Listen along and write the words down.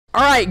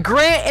All right,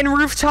 Grant and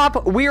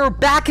Rooftop, we are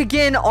back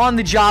again on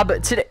the job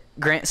today.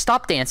 Grant,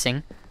 stop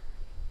dancing.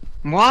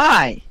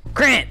 Why?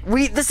 Grant,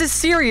 this is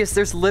serious.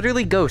 There's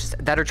literally ghosts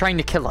that are trying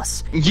to kill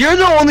us. You're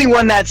the only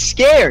one that's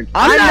scared.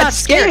 I'm not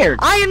scared.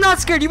 I am not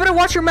scared. You better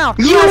watch your mouth.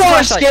 You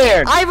are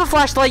scared. I have a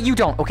flashlight. You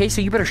don't. Okay,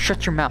 so you better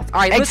shut your mouth. All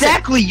right,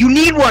 exactly. You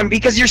need one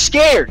because you're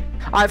scared.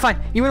 All right, fine.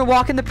 You want to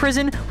walk in the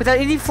prison without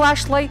any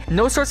flashlight,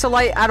 no source of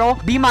light at all?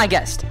 Be my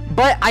guest.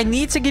 But I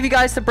need to give you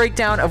guys the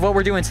breakdown of what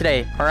we're doing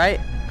today. All right,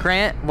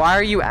 Grant, why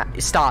are you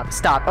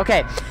stop.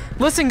 Okay.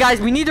 Listen,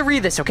 guys, we need to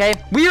read this, okay?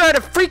 We are at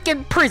a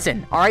freaking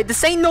prison, all right?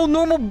 This ain't no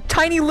normal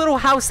tiny little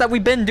house that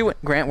we've been doing.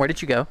 Grant, where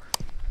did you go?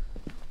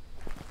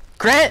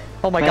 Grant?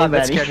 Oh my God,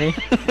 that scared me.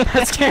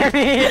 That scared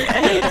me.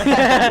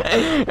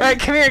 All right,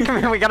 come here.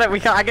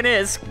 I gotta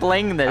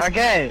explain this.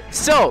 Okay.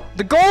 So,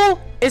 the goal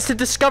is to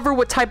discover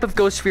what type of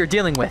ghost we are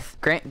dealing with.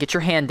 Grant, get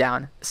your hand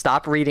down.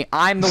 Stop reading.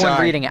 I'm the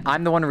one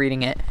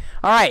reading it.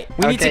 All right,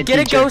 we need to get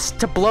a ghost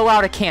to blow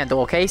out a candle,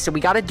 okay? So we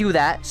gotta do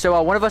that.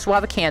 So one of us will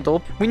have a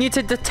candle. We need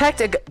to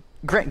detect a...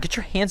 Grant, get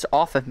your hands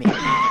off of me.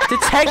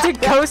 Detect a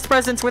ghost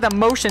presence with a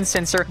motion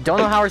sensor. Don't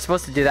know how we're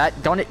supposed to do that.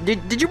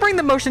 Did you bring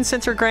the motion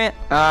sensor, Grant?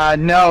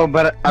 No,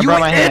 but I brought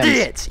my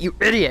hands. You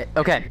idiot.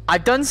 Okay,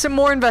 I've done some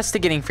more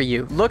investigating for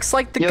you. Looks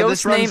like the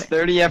ghost name... This runs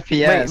 30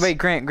 FPS. Wait,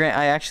 Grant,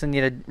 I actually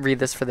need to read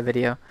this for the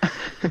video.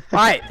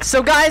 Alright,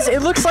 so guys,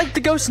 it looks like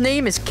the ghost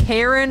name is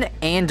Karen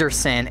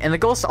Anderson, and the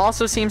ghost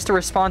also seems to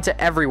respond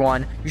to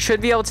everyone. You should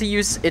be able to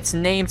use its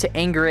name to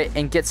anger it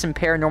and get some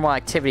paranormal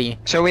activity.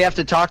 So we have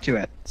to talk to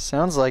it.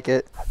 Sounds like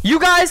it. You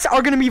guys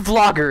are gonna be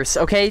vloggers,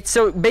 okay?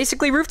 So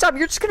basically, Rooftop,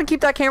 you're just gonna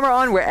keep that camera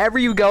on wherever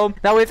you go.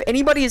 Now, if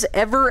anybody is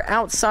ever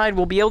outside,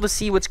 we'll be able to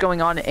see what's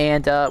going on,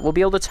 and we'll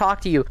be able to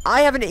talk to you.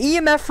 I have an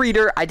EMF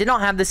reader. I did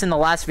not have this in the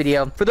last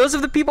video. For those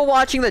of the people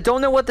watching that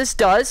don't know what this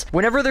does,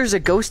 whenever there's a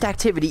ghost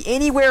activity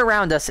anywhere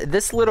around us,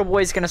 this little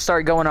boy is gonna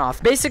start going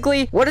off.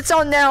 Basically, what it's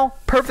on now,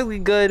 perfectly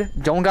good.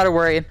 Don't gotta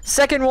worry.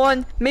 Second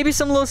one, maybe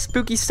some little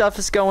spooky stuff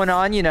is going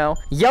on, you know.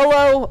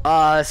 Yellow,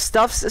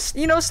 stuff's,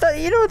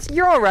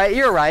 you're all right.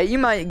 You're right. You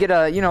might get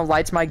a,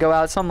 lights might go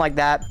out, something like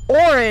that.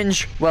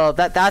 Orange, well,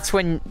 that's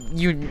when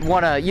you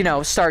want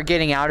to, start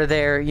getting out of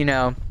there,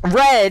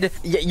 Red,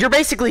 you're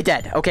basically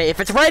dead, okay? If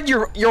it's red,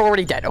 you're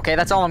already dead, okay?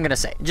 That's all I'm going to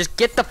say. Just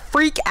get the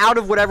freak out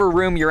of whatever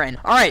room you're in.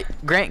 All right,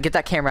 Grant, get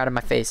that camera out of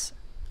my face.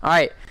 All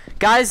right,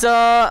 guys,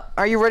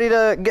 are you ready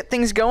to get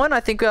things going? I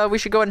think we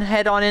should go ahead and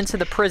head on into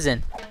the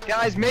prison.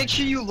 Guys, make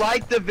sure you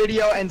like the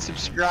video and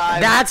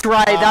subscribe. That's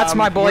right. That's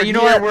my boy. You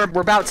know what?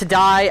 We're about to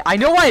die. I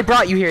know why I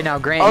brought you here now,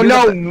 Grant. Oh,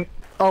 no.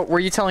 Oh,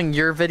 were you telling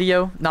your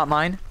video, not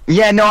mine?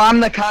 Yeah, no, I'm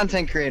the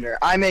content creator.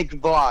 I make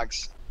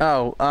vlogs.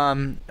 Oh,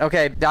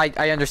 okay,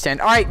 I understand.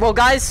 All right, well,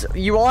 guys,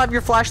 you all have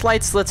your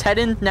flashlights. Let's head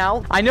in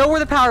now. I know where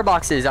the power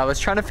box is. I was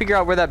trying to figure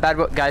out where that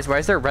guys, why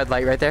is there a red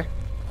light right there?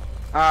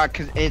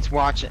 Cause it's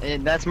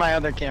watching. That's my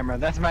other camera.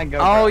 That's my GoPro.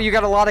 Oh, you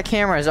got a lot of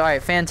cameras. All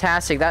right,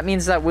 fantastic. That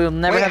means that we'll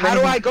never have how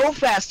do I go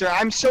faster?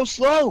 I'm so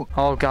slow.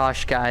 Oh,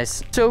 gosh,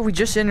 guys. So we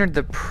just entered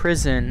the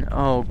prison.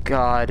 Oh,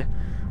 God.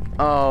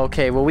 Oh,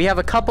 okay. Well, we have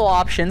a couple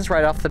options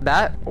right off the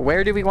bat.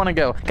 Where do we want to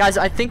go? Guys,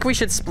 I think we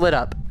should split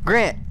up.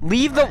 Grant,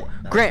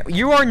 Grant,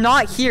 you are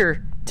not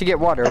here to get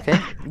water, okay?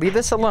 Leave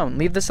this alone.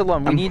 Leave this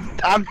alone.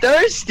 I'm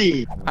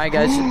thirsty. All right,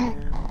 guys.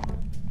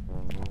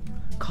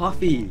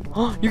 Coffee.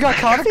 You got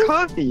coffee?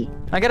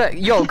 I got coffee.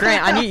 Yo,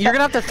 Grant, you're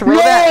gonna have to throw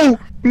that.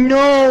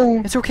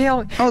 No. It's okay.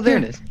 There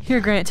it is. Here,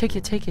 Grant, take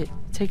it.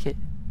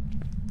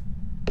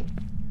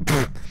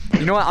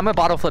 You know what? I'm a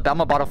bottle flip.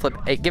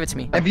 Hey, give it to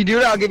me. If you do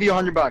it, I'll give you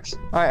 $100.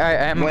 All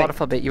right. I'm a bottle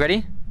flip it. You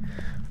ready?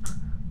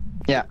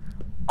 Yeah.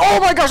 Oh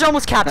my gosh! I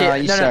almost capped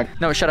it. You suck.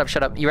 No, shut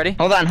up. You ready?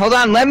 Hold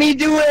on. Let me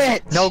do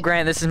it. No,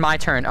 Grant, this is my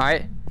turn. All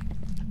right.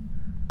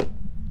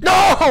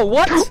 No!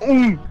 What?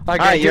 All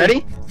right, you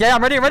ready? Yeah,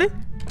 I'm ready.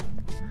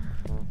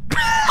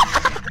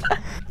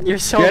 You're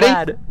so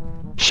bad.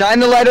 Shine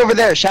the light over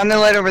there.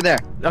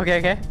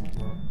 Okay.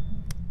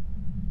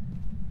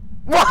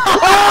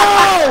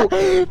 Whoa!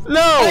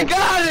 No! I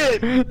got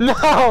it! No!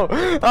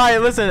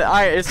 Alright, listen.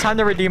 Alright, it's time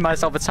to redeem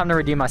myself.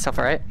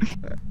 Alright?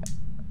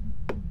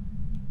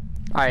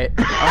 Alright.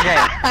 Okay.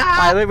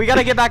 Alright, we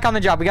gotta get back on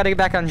the job.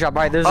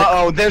 Alright, there's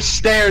there's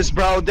stairs,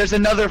 bro. There's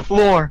another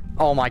floor.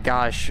 Oh my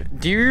gosh.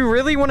 Do you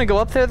really want to go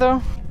up there,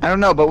 though? I don't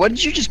know, but what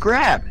did you just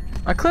grab?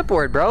 A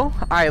clipboard, bro.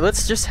 Alright,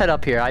 let's just head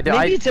up here.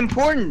 Maybe it's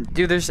important.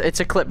 Dude, it's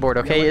a clipboard,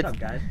 okay? Yo, what's up,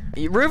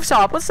 guys?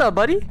 Rooftop, what's up,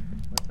 buddy?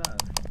 What's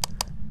up?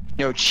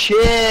 Yo, chill.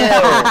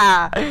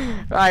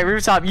 Alright,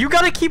 Rooftop, you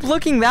gotta keep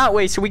looking that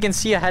way so we can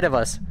see ahead of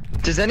us.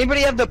 Does anybody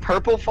have the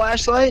purple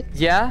flashlight?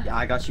 Yeah? Yeah,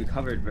 I got you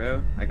covered,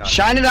 bro.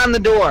 Shine it on the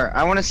door.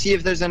 I want to see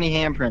if there's any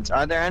handprints.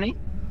 Are there any?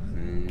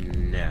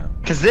 No.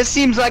 Because this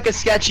seems like a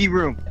sketchy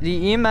room.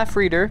 The EMF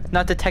reader,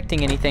 not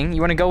detecting anything. You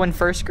want to go in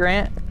first,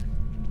 Grant?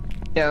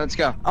 Yeah, let's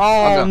go.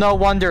 Oh, no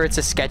wonder it's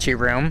a sketchy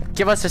room.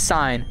 Give us a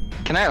sign.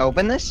 Can I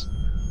open this?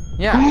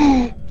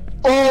 Yeah.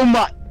 Oh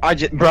my...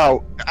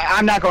 Bro,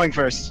 I'm not going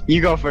first.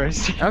 You go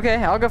first. Okay,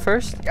 I'll go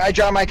first. I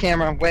draw my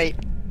camera. Wait.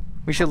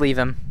 We should leave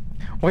him.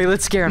 Wait,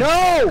 let's scare him.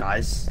 No!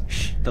 Guys,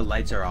 the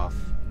lights are off.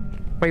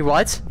 Wait,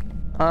 what?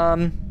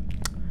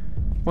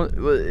 Well,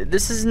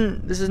 this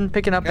isn't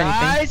picking up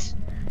anything. Guys,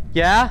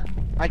 Yeah?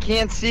 I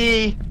can't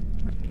see.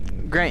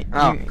 Grant,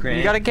 Oh,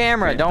 you got a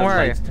camera, Grant, don't the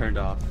worry. lights turned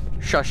off.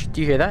 Shush, do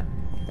you hear that?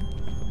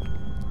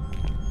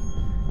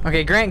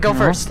 Okay, Grant, go No.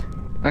 first.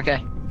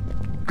 Okay.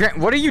 Grant,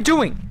 what are you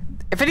doing?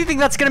 If anything,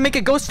 that's gonna make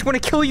a ghost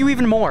want to kill you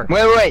even more.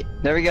 Wait.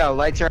 There we go.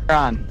 Lights are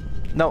on.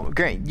 No,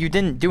 Grant, you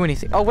didn't do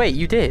anything. Oh, wait,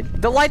 you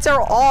did. The lights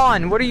are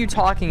on. What are you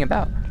talking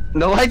about?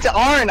 The lights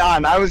aren't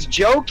on. I was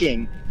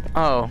joking.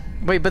 Oh,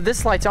 wait, but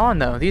this light's on,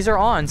 though. These are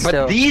on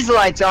still. But these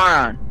lights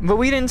are on. But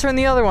we didn't turn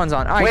the other ones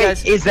on. All right, Wait,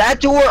 guys. is that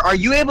door? Are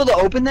you able to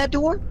open that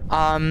door?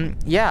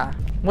 Yeah.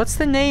 What's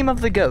the name of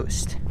the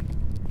ghost?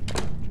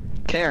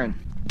 Karen.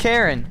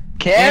 Karen.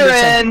 Karen.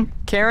 Anderson.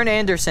 Karen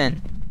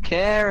Anderson.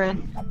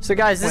 Karen. So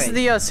guys, this is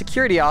Wait. the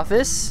security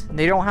office.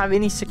 They don't have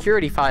any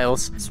security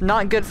files. It's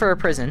not good for a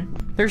prison.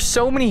 There's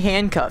so many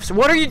handcuffs.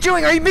 What are you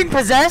doing? Are you being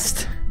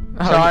possessed?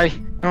 Oh, Sorry.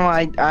 No,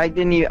 I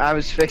didn't even, I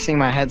was fixing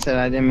my headset.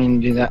 I didn't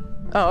mean to do that.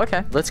 Oh,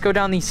 okay. Let's go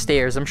down these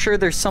stairs. I'm sure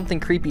there's something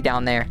creepy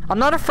down there. I'm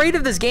not afraid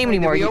of this game Wait,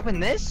 anymore. did we open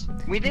this?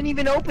 We didn't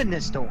even open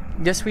this door.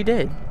 Yes, we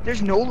did.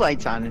 There's no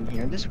lights on in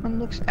here. This one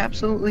looks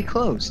absolutely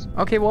closed.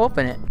 Okay, we'll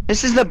open it.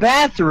 This is the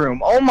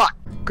bathroom. Oh my.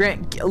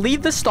 Grant,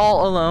 leave the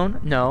stall alone.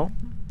 No.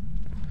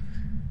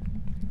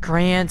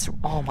 Grant,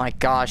 oh my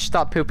gosh,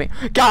 stop pooping.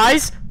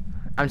 Guys!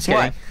 I'm just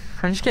kidding. What?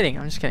 I'm just kidding.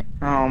 I'm just kidding.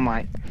 Oh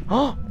my.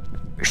 Oh!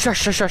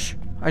 Shush.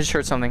 I just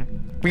heard something.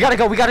 We gotta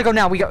go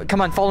now.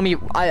 Come on, follow me.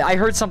 I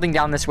heard something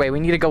down this way. We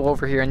need to go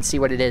over here and see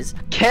what it is.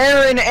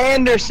 Karen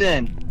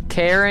Anderson.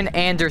 Karen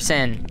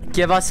Anderson,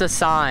 give us a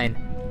sign.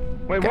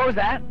 Wait, what was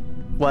that?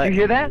 What? Did you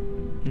hear that?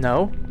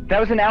 No? That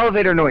was an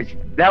elevator noise.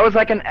 That was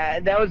like an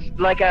that was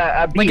like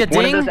a beep, Like a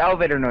one of ding? those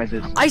elevator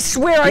noises. I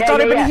swear, I Yeah, thought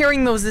yeah, I've been yeah.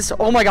 hearing those this.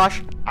 Oh my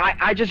gosh.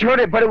 I just heard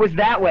it, but it was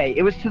that way.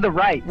 It was to the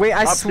right. Wait,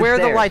 I up swear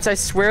the stairs. lights. I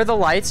swear the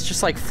lights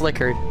just like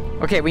flickered.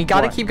 Okay, we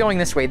gotta What? keep going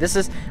this way.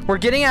 We're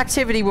getting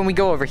activity when we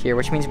go over here,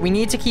 which means we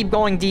need to keep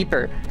going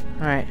deeper.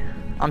 All right,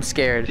 I'm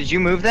scared. Did you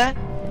move that?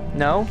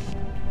 No?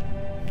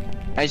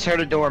 I just heard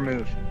a door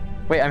move.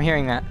 Wait, I'm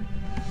hearing that.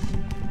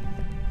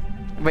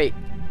 Wait,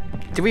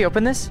 did we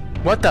open this?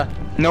 What the?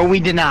 No, we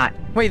did not.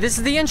 Wait, this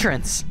is the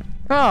entrance.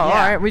 Oh,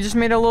 alright, we just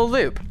made a little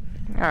loop.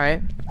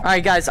 Alright.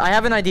 Alright, guys, I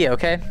have an idea,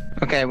 okay?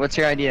 Okay, what's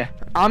your idea?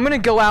 I'm gonna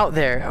go out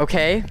there,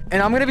 okay?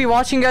 And I'm gonna be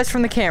watching you guys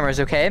from the cameras,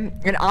 okay?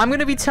 And I'm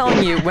gonna be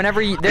telling you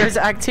whenever there's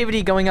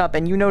activity going up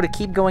and you know to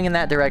keep going in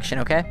that direction,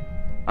 okay?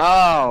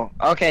 Oh,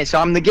 okay, so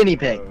I'm the guinea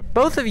pig.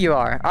 Both of you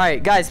are.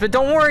 Alright, guys, but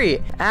don't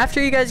worry.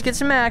 After you guys get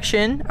some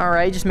action,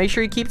 alright, just make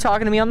sure you keep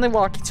talking to me on the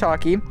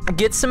walkie-talkie.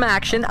 Get some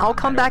action. I'll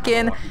come back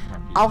in.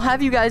 I'll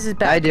have you guys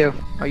back. I do.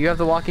 Oh, you have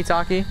the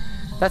walkie-talkie?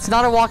 That's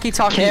not a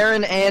walkie-talkie.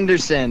 Karen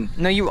Anderson.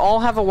 No, you all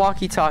have a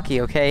walkie-talkie,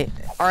 okay?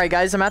 Alright,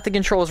 guys, I'm at the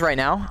controls right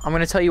now. I'm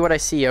gonna tell you what I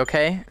see,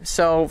 okay?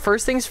 So,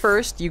 first things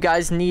first, you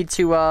guys need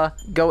to,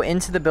 go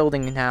into the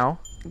building now.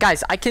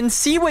 Guys, I can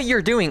see what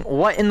you're doing.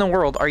 What in the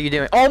world are you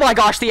doing? Oh my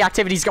gosh, the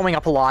activity's going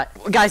up a lot.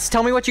 Guys,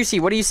 tell me what you see.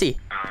 What do you see?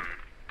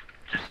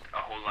 Just a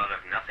whole lot of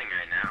nothing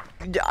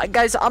right now.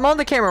 Guys, I'm on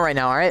the camera right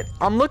now, alright?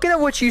 I'm looking at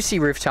what you see,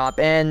 Rooftop,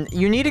 and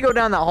you need to go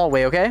down that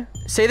hallway, okay?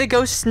 Say the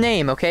ghost's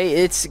name, okay?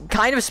 It's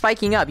kind of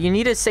spiking up. You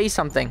need to say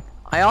something.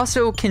 I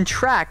also can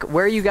track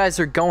where you guys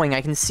are going.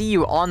 I can see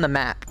you on the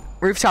map.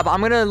 Rooftop,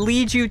 I'm gonna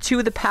lead you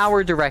to the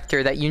power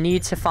director that you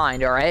need to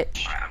find, alright?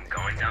 I'm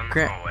going down the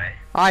Grant. hallway.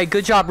 Alright,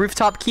 good job,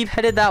 Rooftop. Keep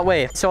headed that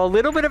way. So a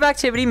little bit of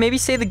activity. Maybe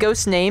say the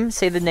ghost's name.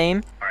 Say the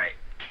name. Alright,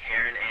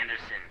 Karen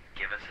Anderson,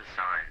 give us a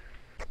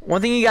sign.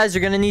 One thing you guys are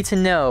going to need to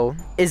know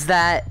is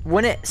that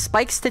when it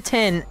spikes to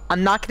 10,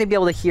 I'm not going to be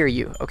able to hear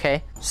you,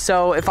 okay?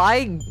 So if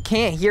I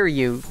can't hear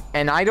you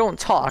and I don't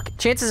talk,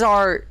 chances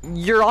are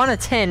you're on a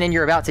 10 and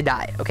you're about to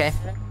die, okay?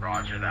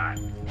 Roger that.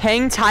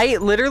 Hang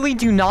tight. Literally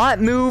do not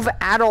move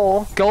at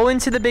all. Go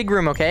into the big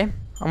room, okay?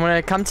 I'm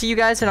gonna come to you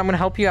guys and I'm gonna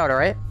help you out,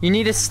 alright? You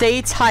need to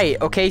stay tight,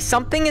 okay?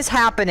 Something is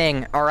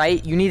happening,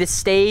 alright? You need to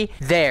stay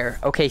there,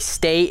 okay?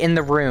 Stay in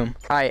the room.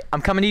 Alright,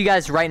 I'm coming to you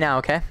guys right now,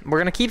 okay? We're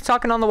gonna keep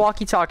talking on the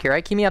walkie-talkie,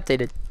 alright? Keep me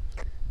updated.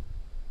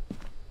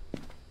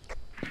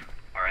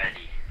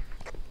 Already.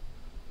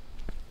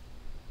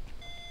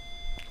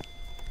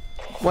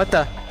 What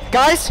the?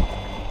 Guys?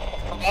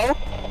 Hello?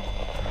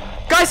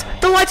 Guys,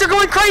 the lights are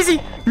going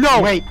crazy!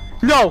 No! Wait.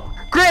 No!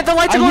 Grant, the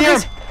lights are I going hear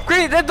crazy!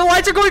 Grant, the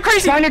lights are going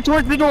crazy! Shine it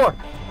towards the door.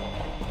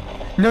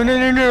 No,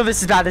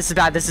 this is bad, this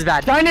is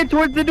bad. Shine it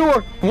towards the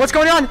door. What's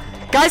going on?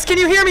 Guys, can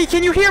you hear me?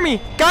 Can you hear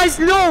me? Guys,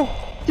 no!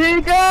 Did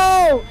he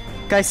go?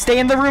 Guys, stay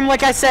in the room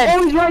like I said.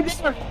 Oh, he's right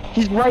there.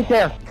 He's right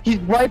there. He's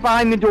right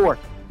behind the door.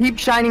 Keep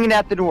shining it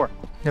at the door.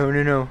 No. We're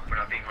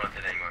not being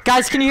haunted anymore.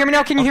 Guys, can you hear me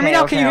now? Can you hear me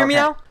now? Can you hear me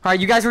okay. now? Alright,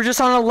 you guys were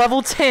just on a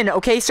level 10,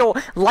 okay? So,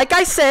 like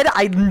I said,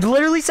 I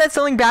literally said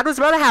something bad was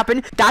about to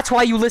happen. That's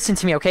why you listened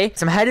to me, okay?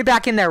 So I'm headed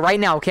back in there right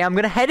now, okay? I'm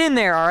gonna head in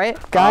there, alright?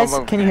 Guys,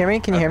 okay. can you hear me?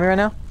 Can you hear me right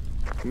now?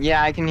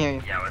 Yeah, I can hear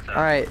you. Yeah, what's up?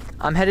 Alright,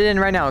 I'm headed in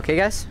right now, okay,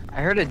 guys?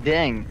 I heard a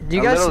ding. Do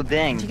you a guys little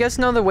ding. Do you guys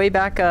know the way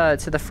back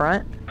to the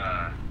front?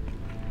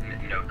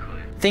 No clue.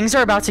 things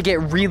are about to get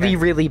really,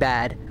 really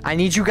bad. I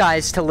need you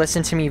guys to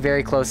listen to me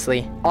very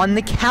closely. On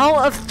the count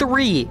of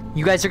 3,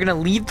 you guys are gonna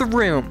leave the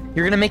room.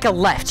 You're gonna make a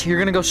left. You're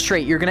gonna go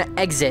straight. You're gonna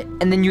exit.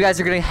 And then you guys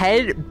are gonna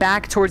head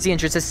back towards the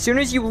entrance. As soon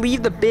as you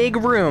leave the big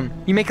room,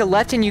 you make a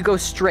left and you go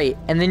straight.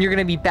 And then you're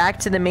gonna be back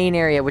to the main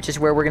area, which is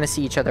where we're gonna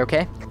see each other,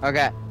 okay?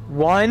 Okay.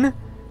 1,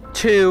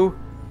 2,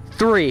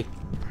 3.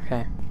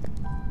 Okay.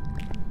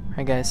 All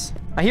right, guys.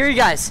 I hear you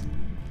guys.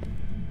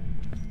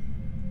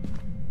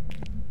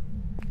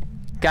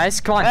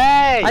 Guys, come on.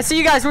 Hey! I see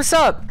you guys. What's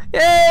up?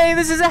 Yay,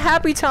 this is a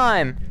happy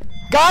time.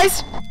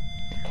 Guys!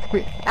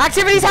 Wait,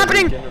 activity's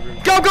happening!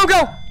 Go, go,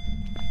 go!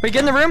 Wait, get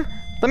in the room?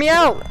 Let me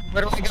out!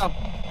 Where do I go?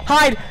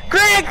 Hide!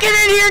 Grant,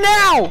 get in here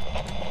now!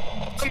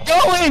 I'm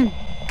going!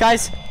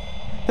 Guys,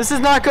 this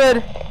is not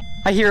good.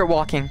 I hear it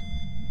walking.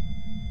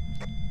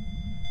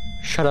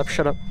 Shut up,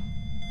 shut up.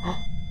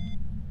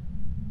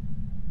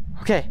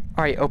 Okay,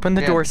 alright, open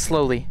the door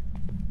slowly.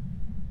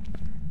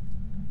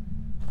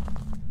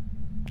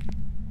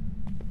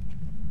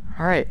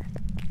 Alright.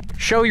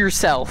 Show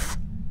yourself.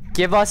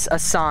 Give us a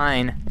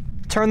sign.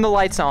 Turn the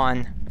lights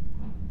on.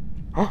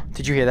 Oh,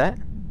 did you hear that?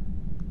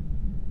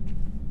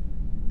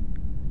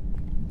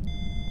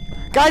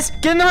 Guys,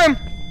 get in the room!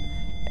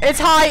 It's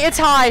high, it's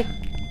high!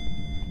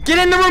 Get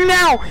in the room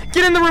now!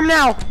 Get in the room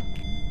now!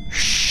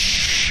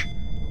 Shh!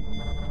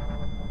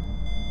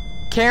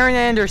 Karen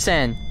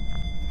Anderson.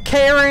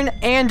 Karen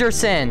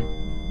Anderson.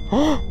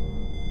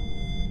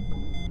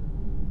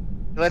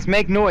 Let's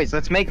make noise.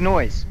 Let's make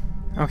noise.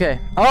 Okay.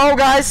 Oh,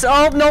 guys.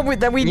 Oh, no. We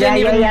didn't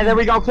even... Yeah, there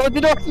we go. Close the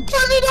door. Close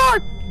the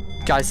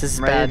door. Guys, this is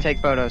I'm ready bad. to take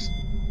photos.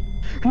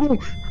 Ooh,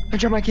 I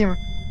dropped my camera.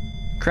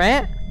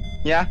 Grant?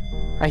 Yeah?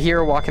 I hear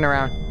her walking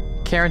around.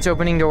 Karen's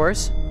opening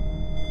doors.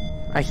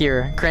 I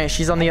hear her. Grant,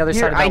 she's on the other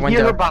side of that window. I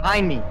hear her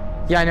behind me.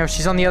 Yeah, I know.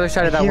 She's on the other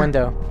side of that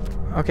window.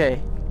 Okay.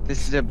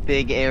 This is a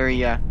big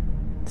area.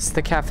 This is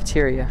the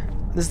cafeteria.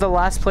 This is the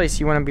last place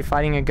you want to be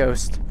fighting a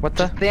ghost. What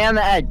the? Stay on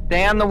the edge.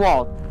 Stay on the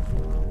wall.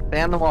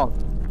 Stay on the wall.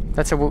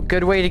 That's a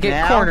good way to get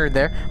Now? cornered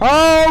there.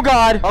 Oh,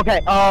 God.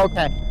 Okay. Oh,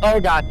 okay. Oh,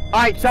 God.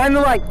 All right. Shine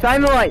the light.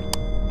 Shine the light.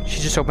 She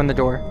just opened the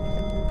door.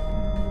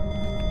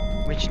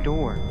 Which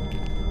door?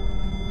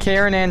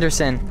 Karen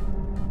Anderson.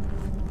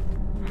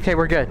 Okay,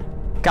 we're good.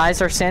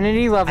 Guys, our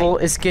sanity level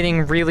is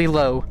getting really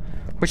low,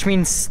 which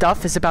means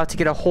stuff is about to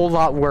get a whole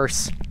lot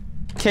worse.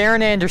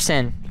 Karen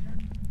Anderson.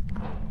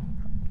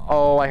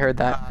 Oh, I heard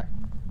that.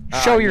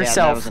 Show Yeah,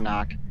 yourself. that was a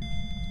knock.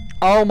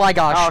 Oh my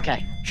gosh. Oh,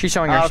 okay. She's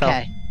showing herself.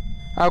 Okay.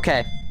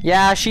 Okay.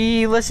 Yeah,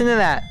 she listened to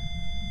that.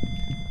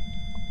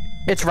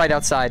 It's right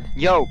outside.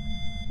 Yo.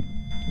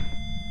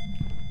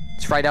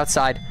 It's right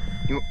outside.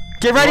 You,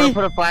 Get You ready. wanna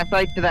put a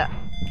flashlight to that?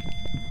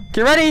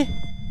 Get ready.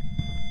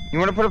 You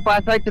wanna put a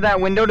flashlight to that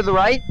window to the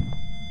right?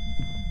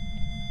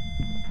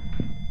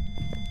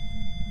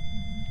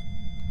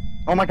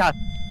 Oh my God.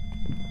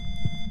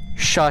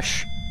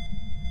 Shush.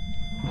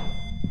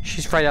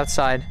 She's right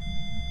outside.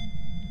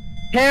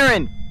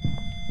 Karen.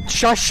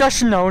 Shush,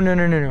 shush. No, no,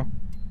 no, no, no.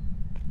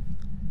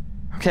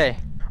 Okay.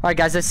 Alright,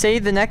 guys, I say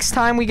the next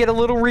time we get a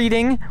little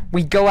reading,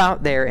 we go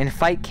out there and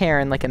fight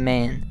Karen like a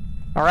man.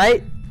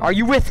 Alright? Are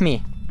you with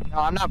me? No,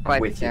 I'm not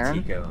fighting With you,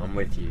 Karen. Tico. I'm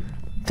with you.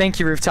 Thank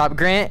you, Rooftop.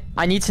 Grant,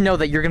 I need to know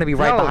that you're gonna be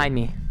right No. behind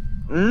me.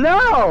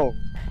 No.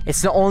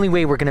 It's the only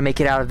way we're gonna make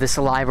it out of this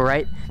alive,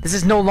 alright? This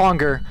is no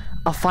longer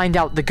a find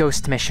out the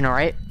ghost mission,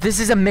 alright? This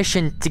is a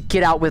mission to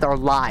get out with our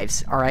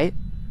lives, alright?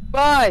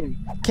 Fine.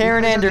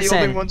 Karen You guys are the Anderson.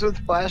 only ones with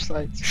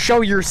flashlights.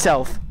 Show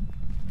yourself.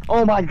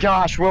 Oh my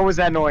gosh, what was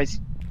that noise?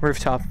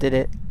 Rooftop did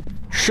it.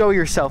 Show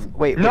yourself.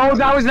 Wait. No,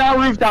 that was not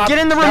Rooftop. Get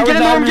in the room, That get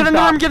in was the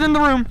not room, get in the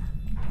Rooftop. room, get in the room.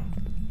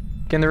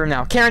 Get in the room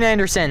now. Karen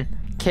Anderson.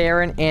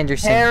 Karen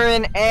Anderson.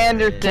 Karen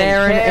Anderson.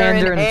 Karen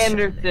Anderson.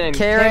 Anderson.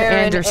 Karen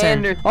Anderson.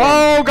 Anderson.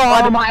 Oh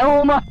God. Oh my.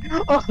 Oh my.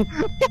 Oh.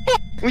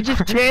 We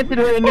just chanted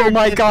her in there. Oh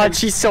my God,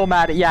 she's so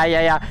mad. Yeah,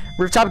 yeah, yeah.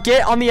 Rooftop,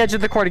 get on the edge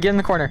of the corner. Get in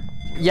the corner.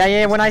 Yeah,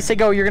 yeah. When I say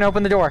go, you're gonna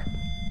open the door.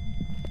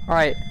 All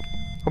right.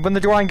 Open the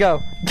door and go.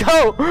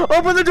 Go.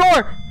 Open the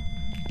door.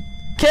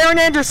 Karen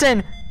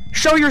Anderson,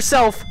 show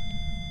yourself.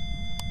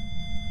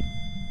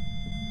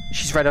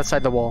 She's right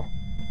outside the wall.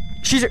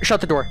 Shut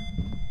the door.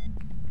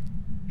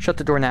 Shut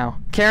the door now.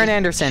 Karen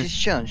Anderson. She's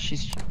chilling.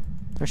 She's.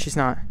 No, she's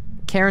not.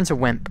 Karen's a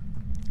wimp.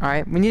 All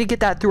right. We need to get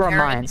that through our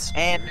minds.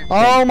 Anderson.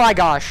 Oh my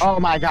gosh. Oh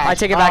my gosh. I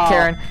take it back, Oh.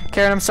 Karen.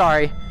 Karen, I'm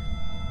sorry.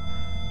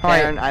 All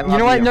right. Karen, I You love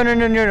know what? you. No, no,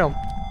 no, no, no.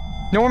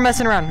 No more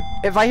messing around.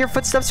 If I hear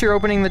footsteps, you're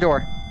opening the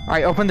door. All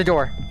right, open the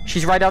door.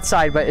 She's right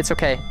outside, but it's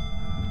okay.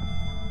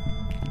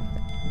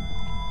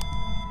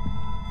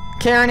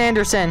 Karen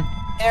Anderson.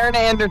 Karen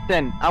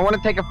Anderson. I want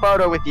to take a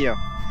photo with you.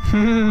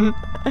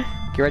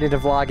 Get ready to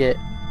vlog it.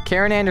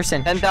 Karen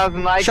Anderson.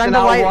 10,000 likes Shine and the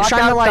I'll light- walk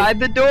shine the light. outside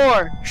the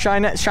door.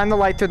 Shine the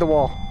light through the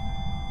wall.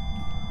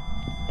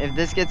 If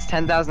this gets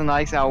 10,000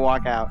 likes, I'll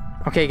walk out.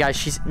 Okay, guys,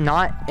 she's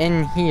not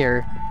in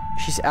here.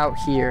 She's out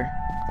here.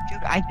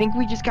 Dude, I think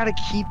we just gotta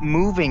keep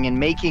moving and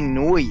making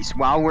noise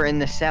while we're in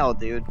the cell,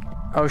 dude.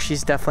 Oh,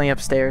 she's definitely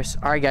upstairs.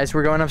 All right, guys,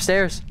 we're going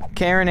upstairs.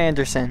 Karen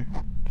Anderson.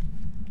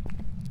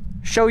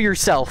 Show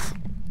yourself.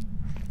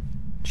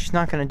 She's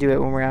not gonna do it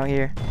when we're out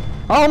here.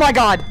 Oh my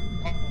god!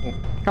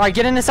 Alright,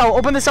 get in the cell.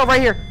 Open the cell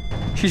right here.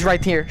 She's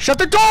right here. Shut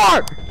the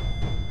door!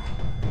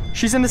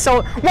 She's in the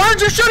cell. Why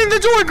aren't you shutting the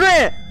door,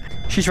 Grant?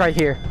 She's right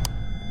here.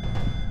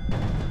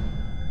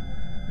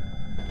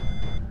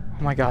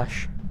 Oh my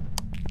gosh.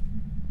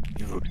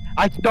 Dude,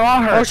 I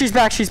saw her. Oh, she's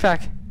back. She's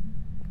back.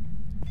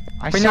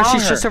 Wait, no,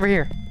 she's just over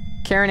here.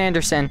 Karen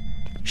Anderson.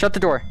 Shut the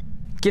door.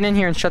 Get in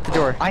here and shut the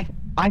door. I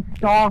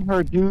saw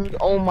her, dude.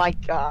 Oh my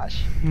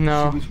gosh.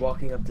 No. She was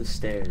walking up the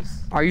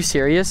stairs. Are you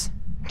serious?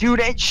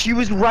 Dude, she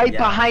was right Yeah.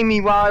 behind me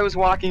while I was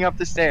walking up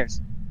the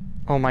stairs.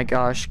 Oh my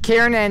gosh.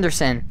 Karen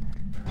Anderson.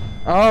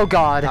 Oh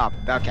god. Oh,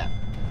 okay.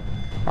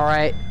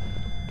 Alright.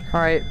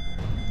 Alright.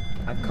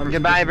 I've come to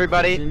Goodbye, the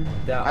everybody. conclusion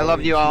that I love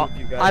only you two all.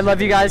 of guys I love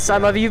are you gonna guys. make I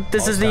it love out. you.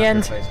 This I'll is the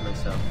end. sacrifice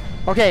myself.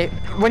 Okay,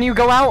 when you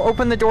go out,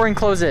 open the door and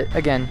close it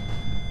again.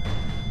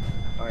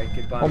 Alright,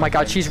 goodbye. Oh my god,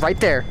 friend. she's right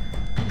there.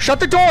 Shut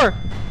the door!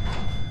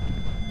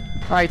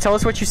 Alright, tell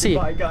us what you see.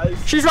 Bye, guys.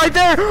 She's right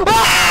there!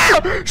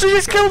 Ah! She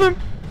just killed him!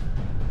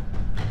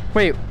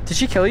 Wait, did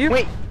she kill you?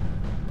 Wait.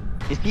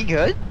 Is he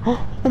good?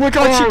 Oh my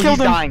god, she killed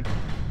he's him! dying.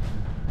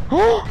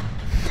 Oh!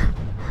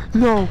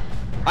 No.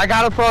 I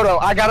got a photo.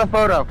 I got a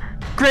photo.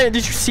 Grant,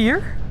 did you see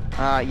her?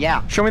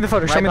 Yeah. Show me the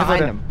photo, show Right me the behind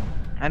photo. him.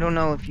 I don't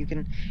know if you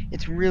can.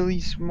 It's really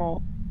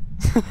small.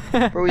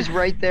 Bro, he's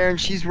right there and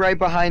she's right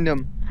behind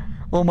him.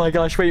 Oh my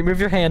gosh, wait, move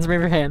your hands,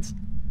 move your hands.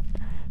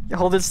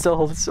 Hold it still,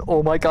 hold it still.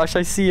 Oh my gosh,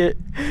 I see it.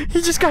 He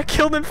just got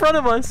killed in front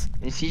of us.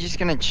 Is he just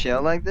gonna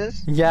chill like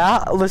this?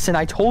 Yeah, listen,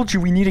 I told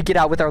you we need to get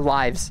out with our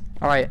lives.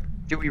 Alright,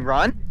 Do we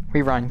run?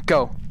 we run.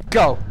 Go.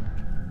 Go.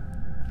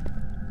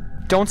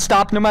 Don't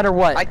stop no matter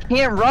what. I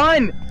can't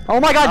run! Oh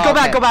my god, Oh, go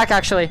back, okay. go back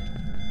actually.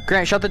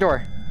 Grant, shut the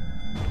door.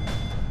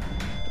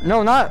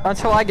 No, not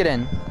until I get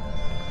in.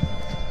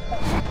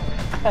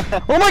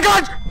 Oh my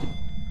god!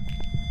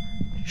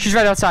 She's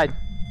right outside.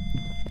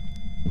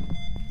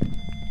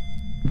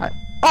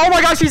 Oh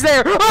my gosh, she's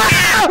there!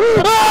 Ah!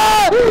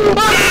 Ah!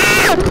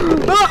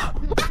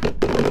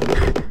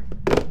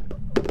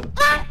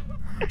 Ah!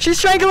 She's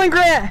strangling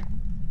Grant!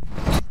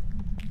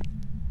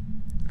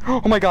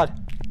 Oh my god.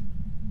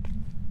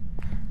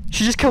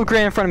 She just killed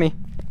Grant in front of me.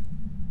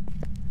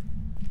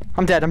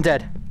 I'm dead, I'm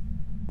dead.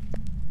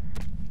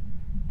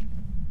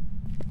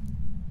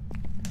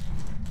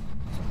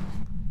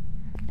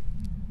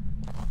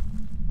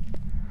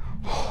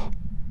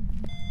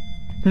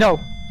 No.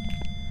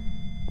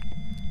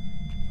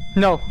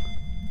 No.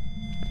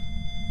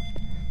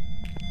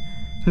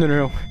 No,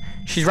 no, no.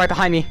 She's right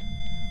behind me.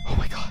 Oh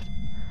my god.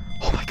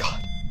 Oh my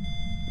god.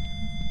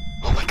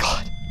 Oh my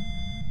god.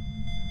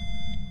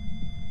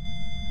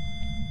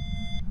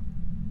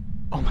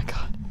 Oh my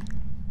god.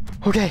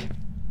 Okay.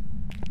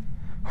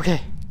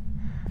 Okay.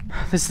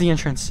 This is the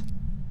entrance.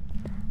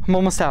 I'm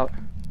almost out.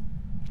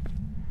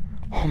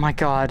 Oh my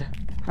god.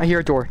 I hear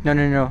a door. No,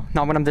 no, no, no.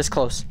 Not when I'm this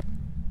close.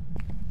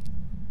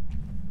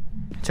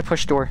 It's a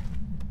push door.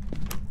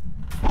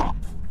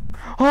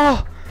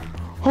 Oh!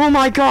 Oh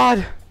my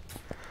god!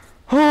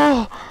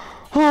 Oh!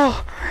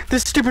 Oh!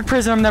 This stupid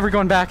prison, I'm never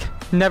going back.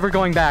 Never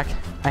going back.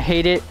 I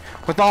hate it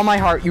with all my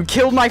heart. You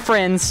killed my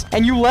friends,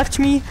 and you left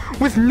me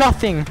with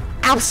nothing.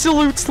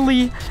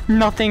 Absolutely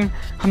nothing.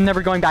 I'm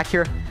never going back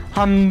here.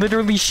 I'm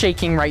literally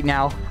shaking right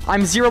now.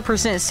 I'm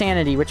 0%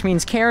 sanity, which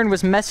means Karen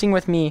was messing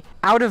with me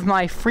out of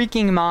my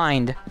freaking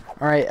mind.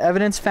 Alright,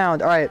 evidence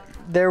found. Alright,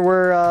 there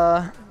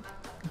were,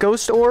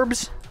 ghost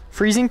orbs,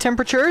 freezing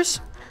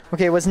temperatures.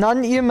 Okay, it was not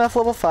an EMF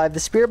level 5. The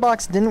spirit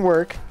box didn't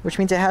work, which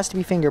means it has to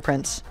be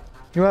fingerprints.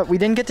 You know what? We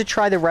didn't get to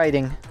try the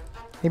writing.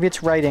 Maybe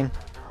it's writing.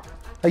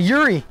 A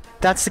Yuri!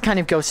 That's the kind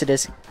of ghost it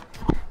is.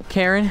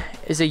 Karen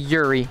is a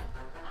Yuri.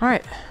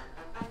 Alright.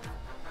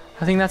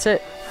 I think that's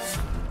it.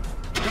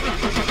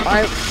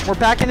 Alright, we're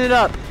packing it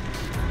up.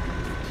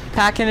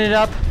 Packing it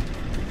up.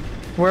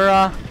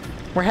 We're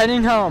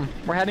heading home.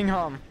 We're heading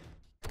home.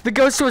 The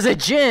ghost was a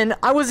djinn?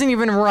 I wasn't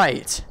even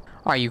right.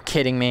 Are you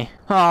kidding me?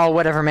 Oh,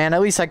 whatever, man.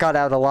 At least I got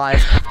out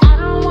alive. I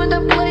don't want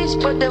the place,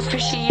 but the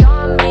fishy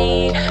on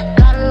me.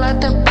 Gotta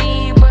let the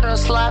be, but I'll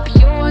slap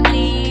your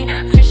knee.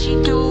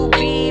 Fishy do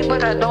be,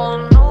 but I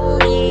don't know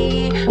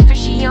ye.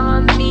 Fishy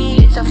on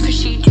me, it's a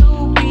fishy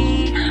to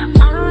be.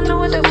 I don't know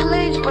what the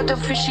place, but the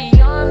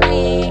fishy on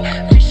me.